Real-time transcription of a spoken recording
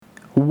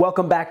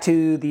Welcome back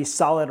to the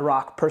Solid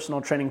Rock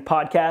Personal Training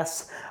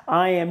Podcast.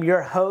 I am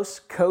your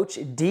host, Coach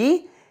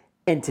D,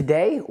 and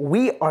today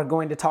we are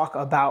going to talk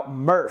about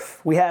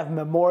Murph. We have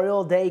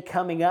Memorial Day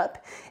coming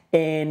up,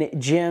 and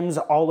gyms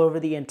all over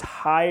the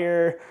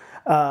entire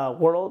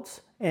world,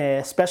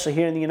 especially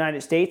here in the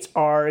United States,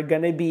 are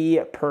going to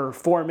be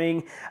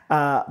performing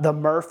the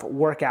Murph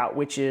workout,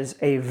 which is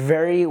a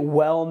very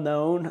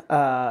well-known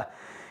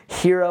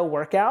hero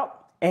workout.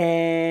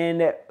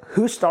 And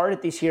who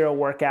started these hero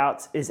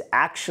workouts is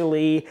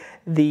actually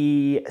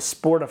the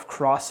sport of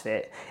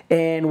CrossFit.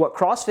 And what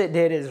CrossFit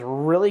did is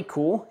really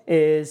cool,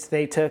 is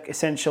they took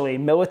essentially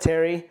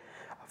military,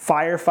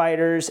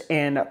 firefighters,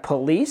 and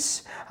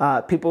police,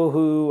 people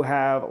who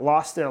have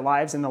lost their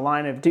lives in the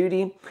line of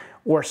duty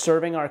or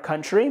serving our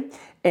country.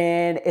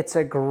 And it's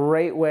a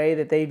great way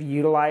that they've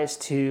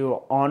utilized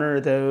to honor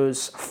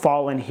those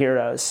fallen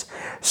heroes.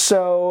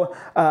 So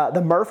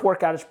the Murph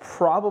workout is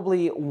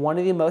probably one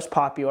of the most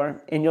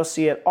popular, and you'll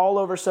see it all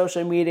over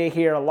social media,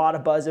 hear a lot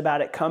of buzz about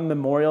it come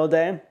Memorial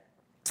Day.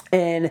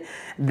 And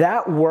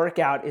that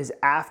workout is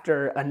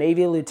after a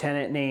Navy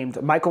lieutenant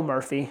named Michael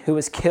Murphy, who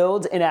was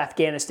killed in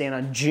Afghanistan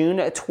on June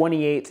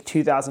 28th,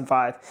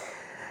 2005.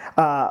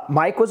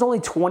 Mike was only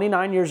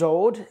 29 years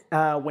old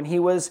when he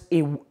was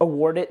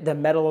awarded the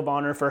Medal of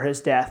Honor for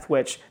his death,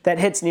 which that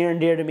hits near and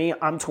dear to me.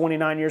 I'm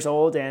 29 years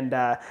old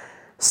and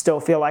still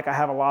feel like I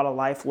have a lot of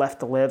life left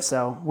to live.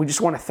 So we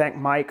just want to thank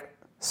Mike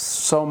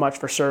so much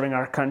for serving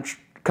our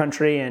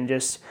country and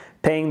just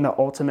paying the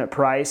ultimate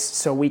price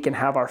so we can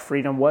have our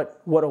freedom.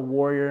 What a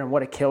warrior and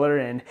what a killer.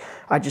 And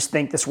I just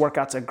think this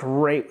workout's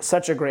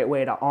such a great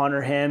way to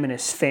honor him and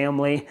his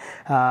family.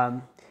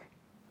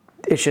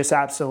 It's just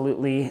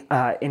absolutely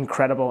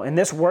incredible. And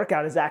this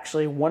workout is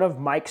actually one of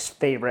Mike's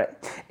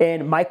favorite.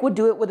 And Mike would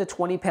do it with a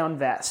 20-pound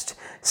vest.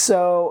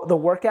 So the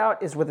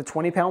workout is with a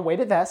 20-pound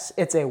weighted vest.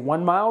 It's a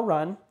 1 mile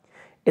run.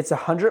 It's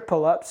 100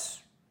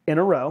 pull-ups in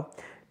a row,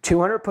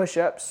 200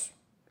 push-ups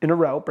in a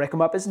row, break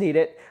them up as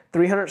needed,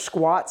 300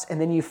 squats,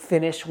 and then you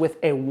finish with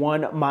a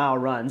 1 mile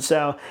run.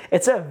 So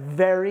it's a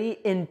very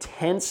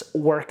intense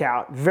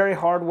workout, very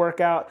hard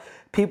workout.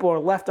 People are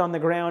left on the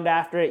ground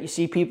after it. You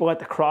see people at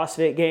the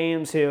CrossFit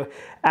Games who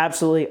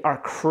absolutely are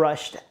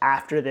crushed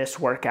after this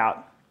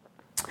workout.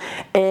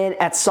 And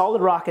at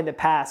Solid Rock in the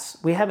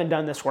past, we haven't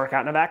done this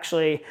workout, and I've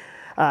actually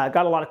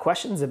got a lot of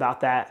questions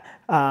about that.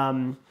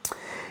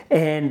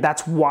 And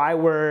that's why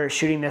we're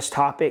shooting this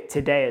topic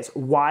today, is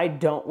why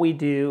don't we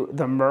do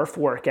the Murph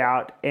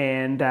workout,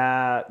 and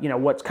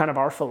what's kind of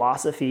our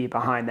philosophy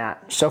behind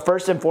that. So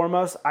first and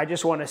foremost, I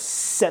just want to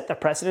set the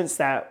precedence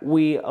that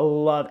we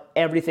love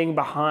everything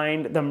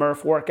behind the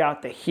Murph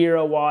workout, the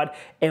Hero WOD,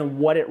 and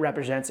what it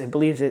represents, and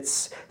believes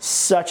it's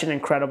such an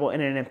incredible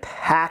and an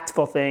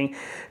impactful thing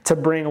to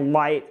bring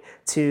light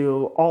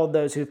to all of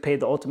those who've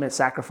paid the ultimate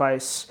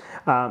sacrifice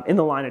in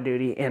the line of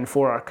duty and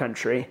for our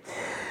country.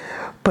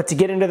 But to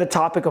get into the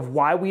topic of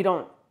why we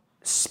don't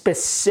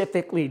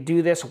specifically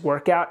do this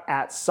workout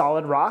at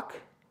Solid Rock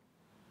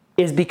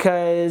is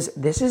because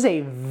this is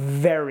a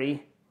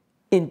very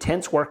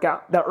intense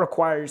workout that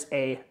requires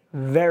a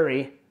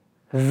very,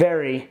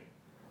 very,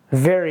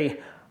 very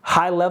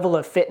high level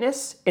of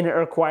fitness, and it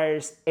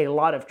requires a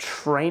lot of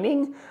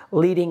training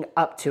leading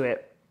up to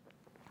it.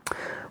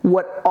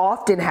 What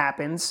often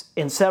happens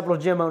in several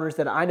gym owners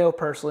that I know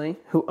personally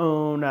who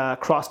own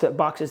CrossFit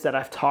boxes that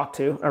I've talked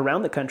to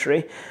around the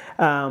country,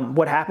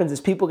 what happens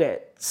is people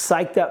get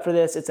psyched up for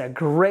this. It's a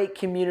great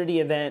community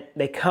event.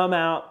 They come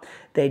out,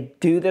 they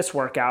do this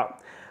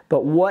workout,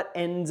 but what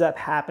ends up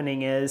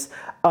happening is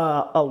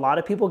a lot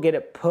of people get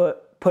it put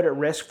at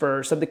risk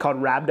for something called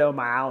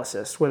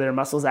rhabdomyolysis, where their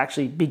muscles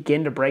actually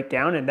begin to break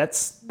down, and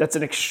that's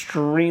an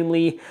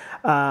extremely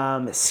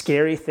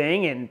scary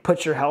thing and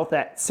puts your health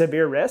at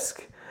severe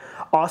risk.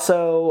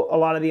 Also, a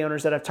lot of the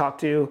owners that I've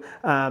talked to,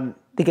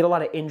 they get a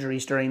lot of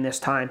injuries during this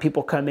time.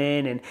 People come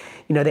in and,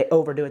 they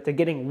overdo it. They're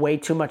getting way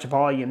too much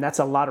volume. That's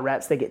a lot of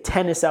reps. They get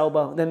tennis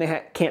elbow, then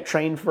they can't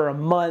train for a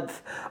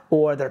month,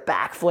 or their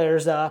back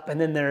flares up,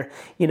 and then they're,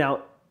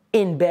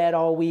 in bed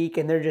all week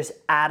and they're just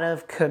out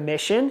of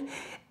commission.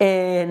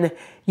 And,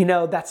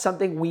 that's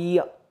something we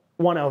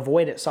want to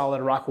avoid at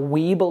Solid Rock.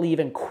 We believe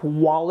in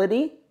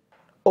quality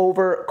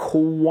over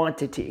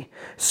quantity.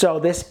 So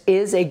this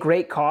is a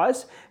great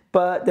cause.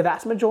 But the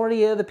vast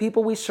majority of the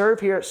people we serve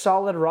here at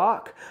Solid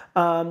Rock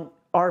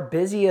are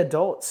busy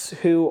adults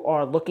who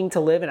are looking to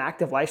live an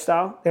active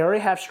lifestyle. They already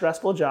have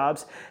stressful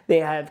jobs. They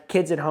have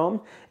kids at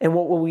home. And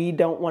what we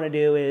don't want to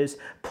do is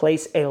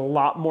place a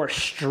lot more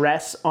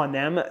stress on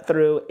them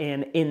through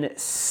an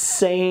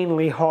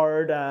insanely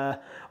hard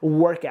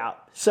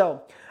workout.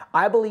 So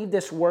I believe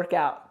this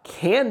workout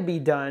can be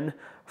done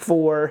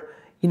for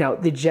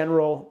the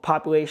general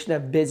population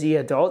of busy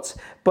adults,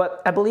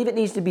 but I believe it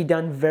needs to be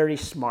done very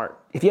smart.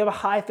 If you have a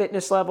high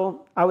fitness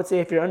level, I would say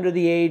if you're under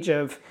the age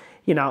of,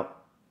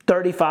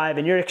 35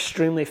 and you're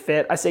extremely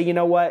fit, I say, you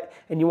know what,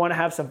 and you want to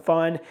have some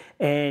fun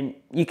and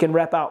you can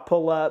rep out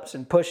pull-ups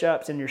and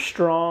push-ups and you're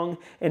strong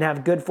and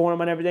have good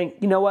form on everything,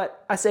 you know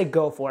what, I say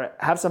go for it.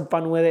 Have some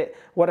fun with it.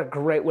 What a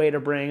great way to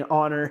bring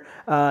honor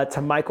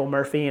to Michael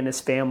Murphy and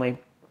his family.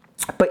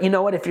 But you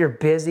know what, if you're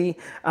busy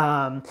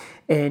and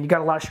you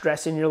got a lot of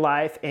stress in your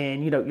life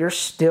and you're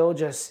still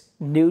just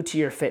new to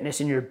your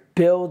fitness and you're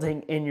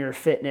building in your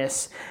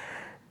fitness,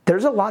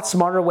 there's a lot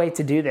smarter way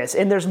to do this.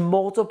 And there's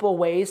multiple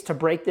ways to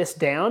break this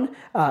down.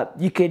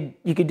 You could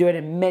do it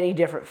in many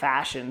different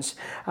fashions.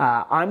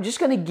 I'm just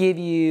going to give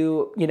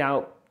you,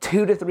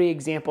 2 to 3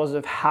 examples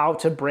of how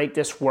to break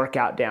this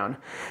workout down.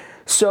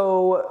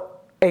 So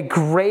a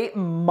great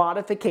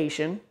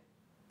modification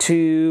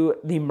to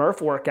the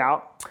Murph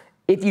workout,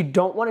 if you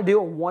don't want to do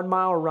a 1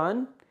 mile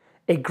run,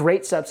 a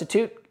great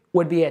substitute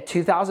would be a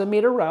 2,000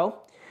 meter row.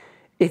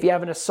 If you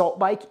have an assault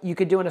bike, you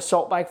could do an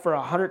assault bike for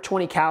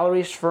 120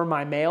 calories for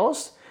my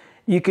males.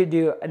 You could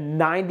do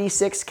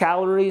 96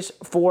 calories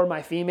for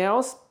my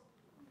females.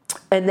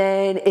 And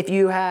then if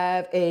you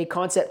have a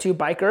Concept 2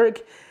 bike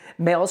erg,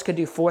 males could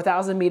do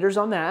 4,000 meters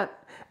on that.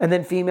 And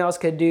then females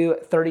could do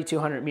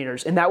 3,200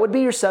 meters. And that would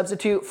be your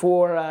substitute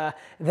for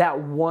that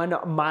 1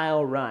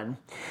 mile run.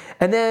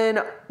 And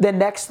then the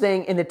next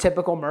thing in the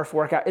typical Murph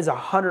workout is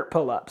 100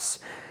 pull-ups.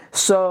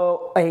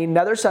 So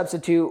another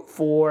substitute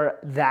for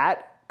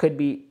that could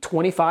be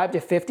 25 to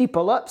 50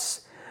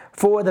 pull-ups.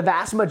 For the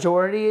vast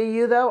majority of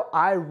you though,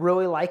 I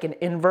really like an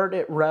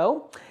inverted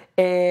row.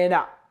 And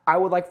I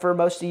would like for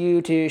most of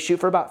you to shoot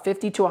for about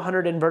 50 to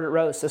 100 inverted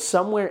rows. So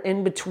somewhere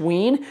in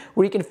between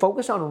where you can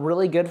focus on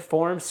really good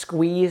form,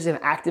 squeeze and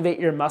activate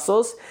your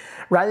muscles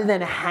rather than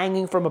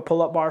hanging from a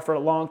pull-up bar for a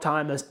long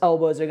time. Those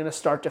elbows are going to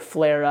start to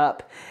flare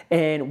up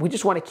and we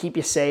just want to keep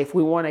you safe.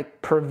 We want to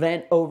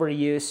prevent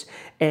overuse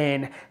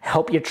and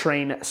help you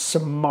train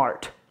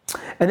smart.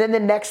 And then the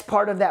next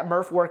part of that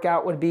Murph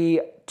workout would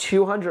be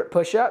 200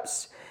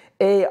 push-ups.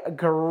 A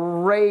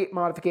great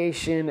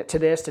modification to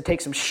this to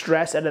take some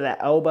stress out of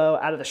the elbow,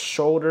 out of the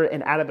shoulder,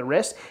 and out of the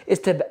wrist is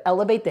to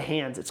elevate the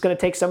hands. It's going to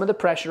take some of the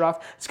pressure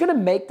off. It's going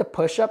to make the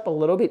push-up a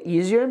little bit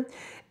easier.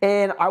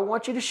 And I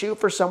want you to shoot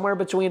for somewhere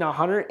between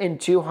 100 and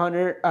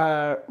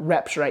 200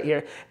 reps right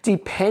here.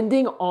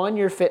 Depending on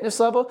your fitness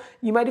level,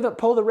 you might even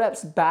pull the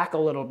reps back a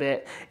little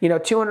bit.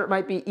 200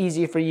 might be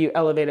easy for you,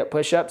 elevated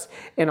push-ups,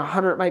 and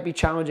 100 might be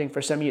challenging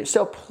for some of you.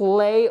 So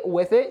play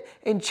with it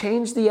and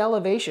change the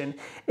elevation.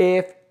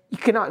 If you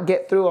cannot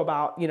get through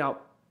about,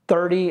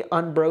 30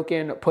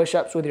 unbroken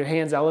push-ups with your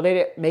hands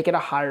elevated, make it a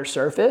higher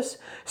surface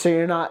so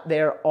you're not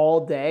there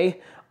all day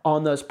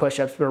on those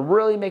push-ups, but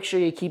really make sure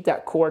you keep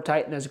that core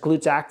tight and those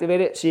glutes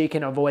activated so you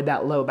can avoid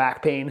that low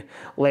back pain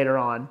later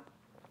on.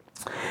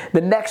 The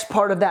next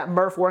part of that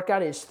Murph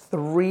workout is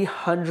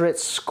 300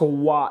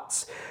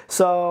 squats.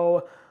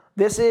 So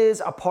this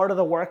is a part of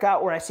the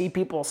workout where I see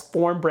people's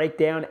form break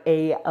down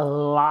a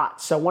lot.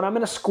 So when I'm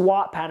in a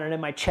squat pattern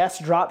and my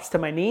chest drops to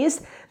my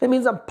knees, that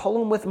means I'm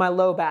pulling with my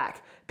low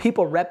back.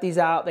 People rep these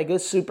out, they go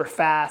super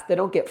fast, they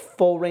don't get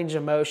full range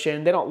of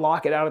motion, they don't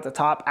lock it out at the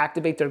top,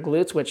 activate their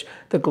glutes, which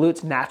the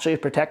glutes naturally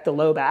protect the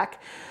low back.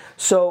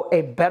 So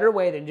a better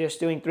way than just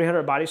doing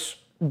 300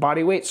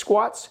 body weight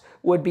squats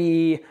would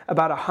be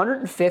about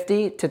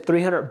 150 to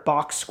 300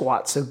 box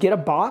squats. So get a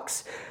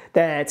box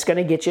that's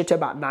gonna get you to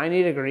about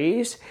 90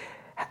 degrees.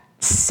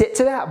 Sit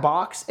to that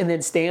box and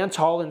then stand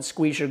tall and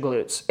squeeze your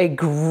glutes. A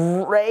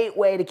great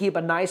way to keep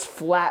a nice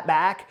flat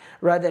back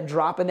rather than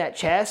dropping that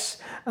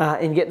chest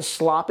and getting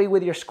sloppy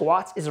with your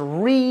squats is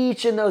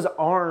reaching those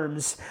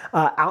arms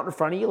out in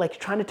front of you like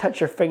you're trying to touch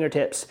your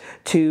fingertips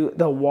to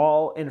the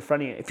wall in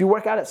front of you. If you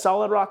work out at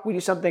Solid Rock, we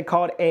do something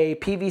called a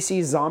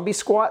PVC zombie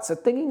squat. So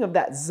thinking of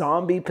that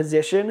zombie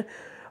position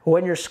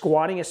when you're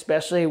squatting,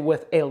 especially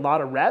with a lot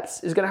of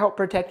reps, is gonna help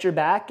protect your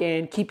back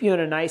and keep you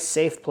in a nice,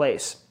 safe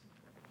place.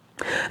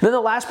 Then the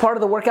last part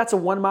of the workout's a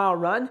 1 mile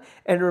run.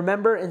 And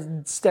remember,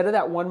 instead of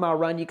that 1 mile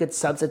run, you could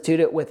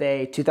substitute it with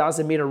a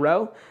 2,000 meter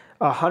row,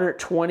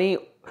 120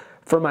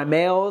 for my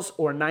males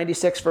or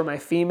 96 for my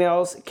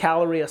females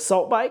calorie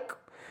assault bike.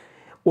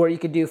 Or you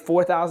could do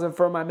 4,000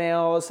 for my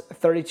males,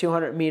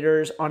 3,200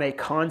 meters on a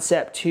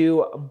Concept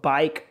 2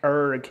 bike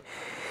erg.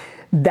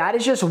 That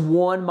is just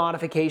one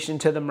modification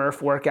to the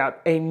Murph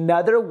workout.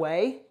 Another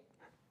way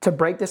to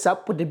break this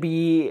up would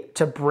be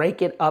to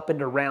break it up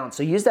into rounds.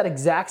 So use that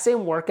exact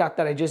same workout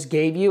that I just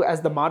gave you as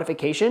the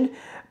modification,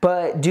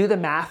 but do the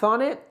math on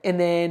it and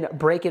then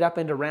break it up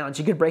into rounds.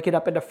 You could break it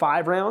up into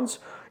 5 rounds.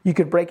 You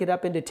could break it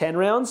up into 10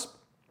 rounds.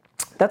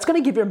 That's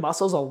gonna give your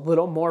muscles a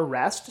little more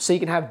rest so you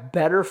can have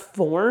better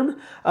form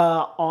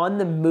on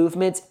the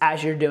movements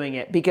as you're doing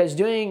it. Because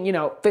doing,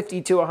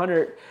 50 to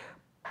 100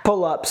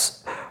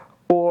 pull-ups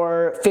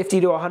or 50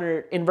 to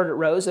 100 inverted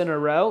rows in a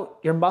row,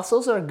 your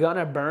muscles are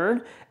gonna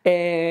burn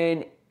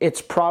and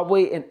it's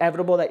probably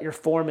inevitable that your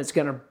form is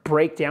gonna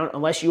break down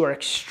unless you are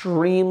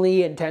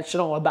extremely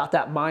intentional about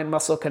that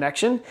mind-muscle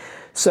connection.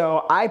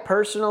 So I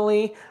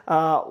personally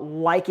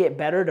like it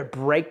better to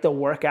break the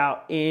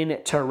workout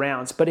into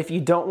rounds. But if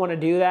you don't wanna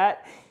do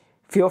that,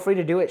 feel free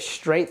to do it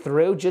straight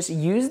through. Just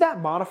use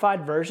that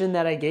modified version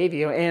that I gave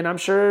you. And I'm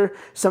sure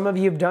some of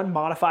you have done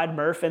modified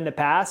Murph in the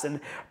past and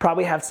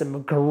probably have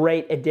some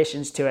great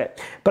additions to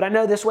it. But I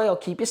know this way it'll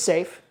keep you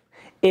safe.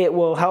 It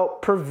will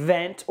help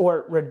prevent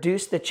or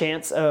reduce the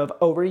chance of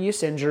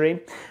overuse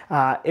injury.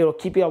 It'll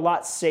keep you a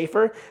lot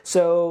safer.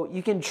 So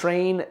you can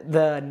train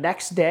the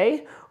next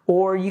day,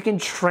 or you can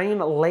train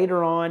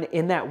later on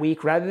in that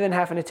week rather than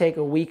having to take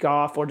a week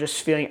off or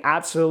just feeling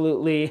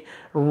absolutely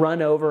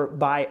run over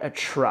by a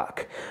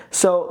truck.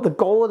 So the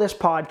goal of this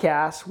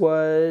podcast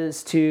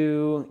was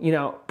to,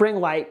 bring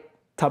light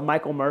to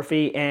Michael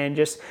Murphy and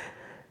just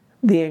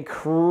the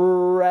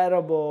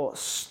incredible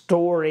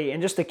story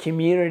and just the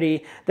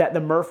community that the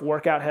Murph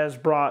workout has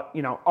brought,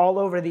 all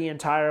over the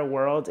entire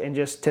world, and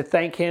just to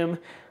thank him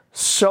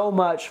so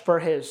much for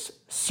his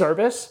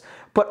service,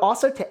 but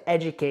also to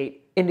educate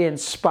and to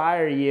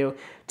inspire you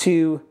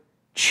to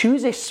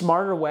choose a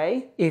smarter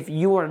way if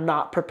you are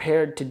not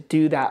prepared to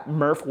do that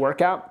Murph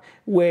workout,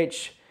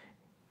 which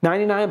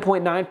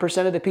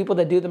 99.9% of the people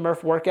that do the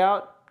Murph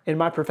workout, in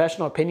my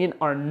professional opinion,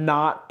 are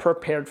not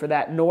prepared for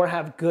that, nor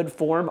have good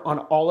form on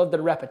all of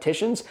the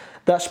repetitions,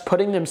 thus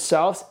putting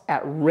themselves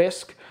at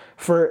risk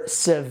for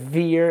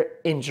severe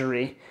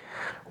injury.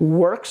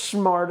 Work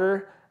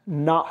smarter,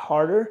 not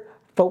harder.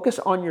 Focus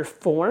on your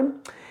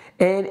form.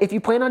 And if you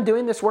plan on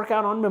doing this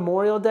workout on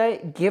Memorial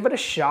Day, give it a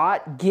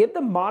shot. Give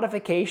the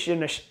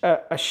modification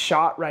a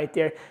shot right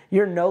there.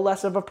 You're no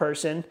less of a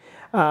person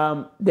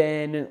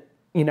than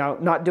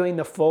not doing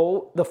the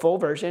full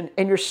version,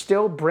 and you're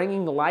still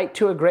bringing light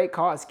to a great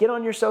cause. Get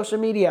on your social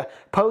media,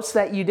 post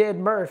that you did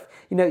Murph.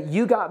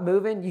 You got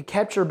moving, you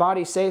kept your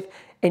body safe,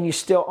 and you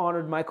still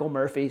honored Michael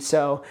Murphy.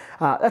 So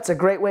that's a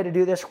great way to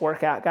do this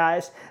workout,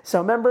 guys. So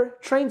remember,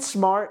 train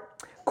smart,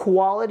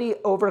 quality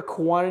over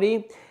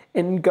quantity,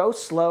 and go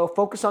slow.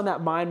 Focus on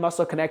that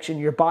mind-muscle connection.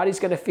 Your body's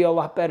going to feel a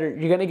lot better.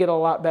 You're going to get a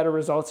lot better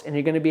results, and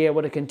you're going to be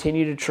able to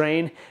continue to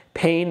train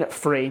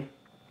pain-free.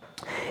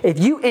 If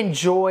you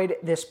enjoyed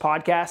this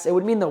podcast, it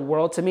would mean the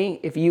world to me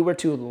if you were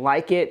to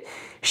like it,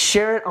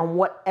 share it on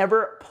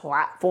whatever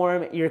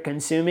platform you're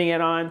consuming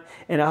it on,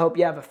 and I hope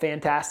you have a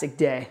fantastic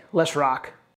day. Let's rock.